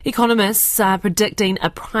Economists are predicting a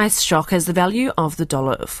price shock as the value of the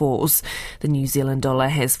dollar falls. The New Zealand dollar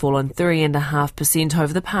has fallen 3.5%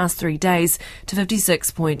 over the past 3 days to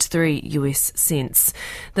 56.3 US cents.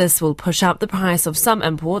 This will push up the price of some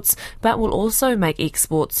imports, but will also make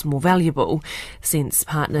exports more valuable. Sense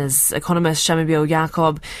Partners economist Shamubeel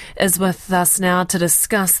Yacob is with us now to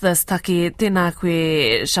discuss this. Taki, tēnā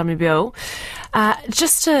koe, Shamubeel.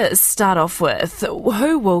 Just to start off with,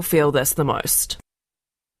 who will feel this the most?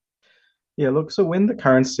 Yeah, look, so when the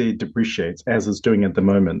currency depreciates, as it's doing at the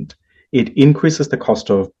moment, it increases the cost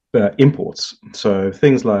of imports. So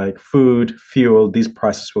things like food, fuel, these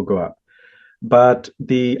prices will go up. But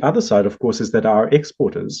the other side, of course, is that our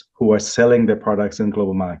exporters who are selling their products in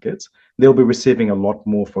global markets, they'll be receiving a lot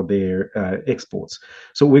more for their exports.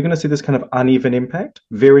 So we're going to see this kind of uneven impact.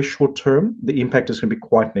 Very short term, the impact is going to be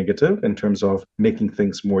quite negative in terms of making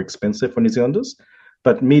things more expensive for New Zealanders.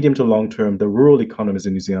 But medium to long term, the rural economies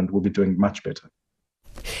in New Zealand will be doing much better.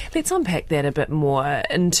 Let's unpack that a bit more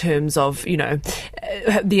in terms of,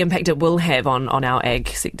 the impact it will have on our ag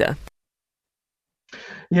sector.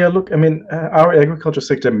 Yeah, look, I mean, our agriculture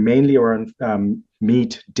sector, mainly around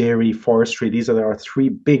meat, dairy, forestry, these are our three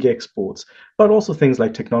big exports, but also things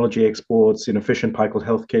like technology exports, fish and pickled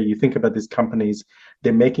healthcare. You think about these companies,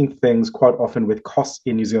 they're making things quite often with costs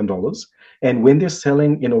in New Zealand dollars. And when they're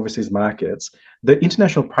selling in overseas markets, the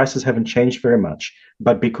international prices haven't changed very much.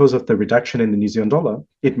 But because of the reduction in the New Zealand dollar,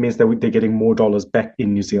 it means that they're getting more dollars back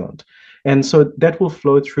in New Zealand. And so that will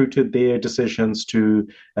flow through to their decisions to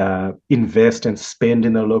invest and spend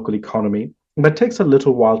in their local economy. But it takes a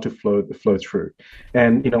little while to flow through.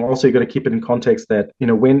 And also you got to keep it in context that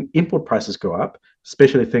when import prices go up,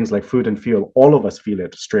 especially things like food and fuel, all of us feel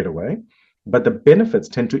it straight away. But the benefits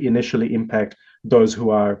tend to initially impact those who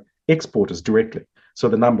are exporters directly. So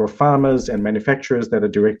the number of farmers and manufacturers that are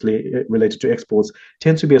directly related to exports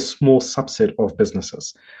tends to be a small subset of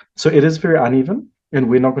businesses. So it is very uneven, and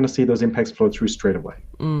we're not going to see those impacts flow through straight away.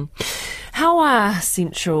 How are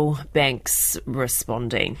central banks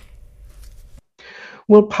responding?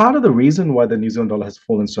 Well, part of the reason why the New Zealand dollar has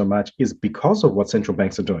fallen so much is because of what central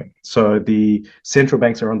banks are doing. So the central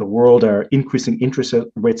banks around the world are increasing interest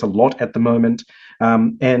rates a lot at the moment.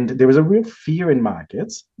 And there is a real fear in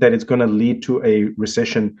markets that it's going to lead to a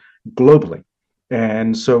recession globally.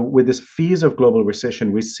 And so with this fears of global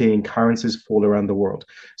recession, we're seeing currencies fall around the world.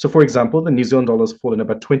 So for example, the New Zealand dollar has fallen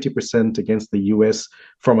about 20% against the US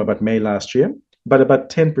from about May last year, but about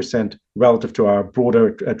 10% relative to our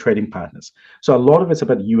broader trading partners. So a lot of it's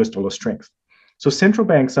about US dollar strength. So central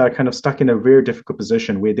banks are kind of stuck in a very difficult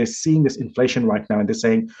position where they're seeing this inflation right now and they're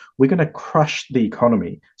saying, we're going to crush the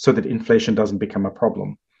economy so that inflation doesn't become a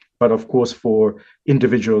problem. But of course, for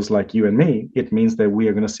individuals like you and me, it means that we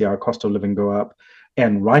are going to see our cost of living go up.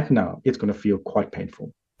 And right now, it's going to feel quite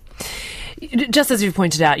painful. Just as you've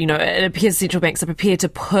pointed out, it appears central banks are prepared to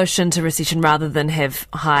push into recession rather than have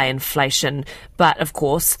high inflation. But of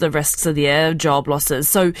course, the risks are there, job losses.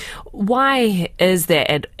 So why is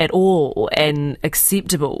that at all an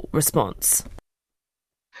acceptable response?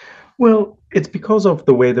 Well, it's because of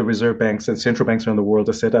the way the reserve banks and central banks around the world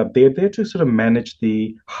are set up. They're there to sort of manage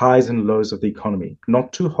the highs and lows of the economy,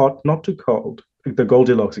 not too hot, not too cold, the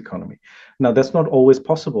Goldilocks economy. Now, that's not always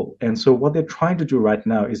possible. And so what they're trying to do right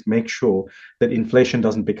now is make sure that inflation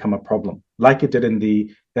doesn't become a problem, like it did in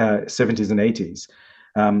the 70s and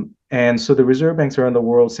 80s. And so the reserve banks around the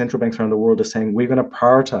world, central banks around the world are saying, we're going to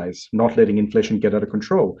prioritize not letting inflation get out of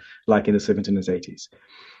control, like in the 70s and 80s.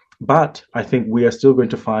 But I think we are still going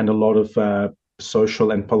to find a lot of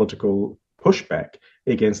social and political pushback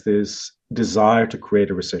against this desire to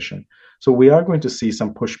create a recession. So we are going to see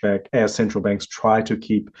some pushback as central banks try to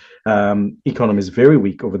keep economies very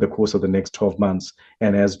weak over the course of the next 12 months.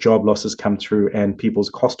 And as job losses come through and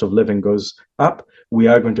people's cost of living goes up, we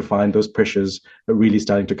are going to find those pressures really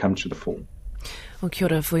starting to come to the fore. Well, kia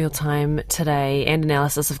ora for your time today and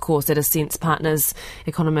analysis, of course, at Sense Partners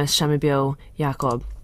economist Shamubeel Yacob.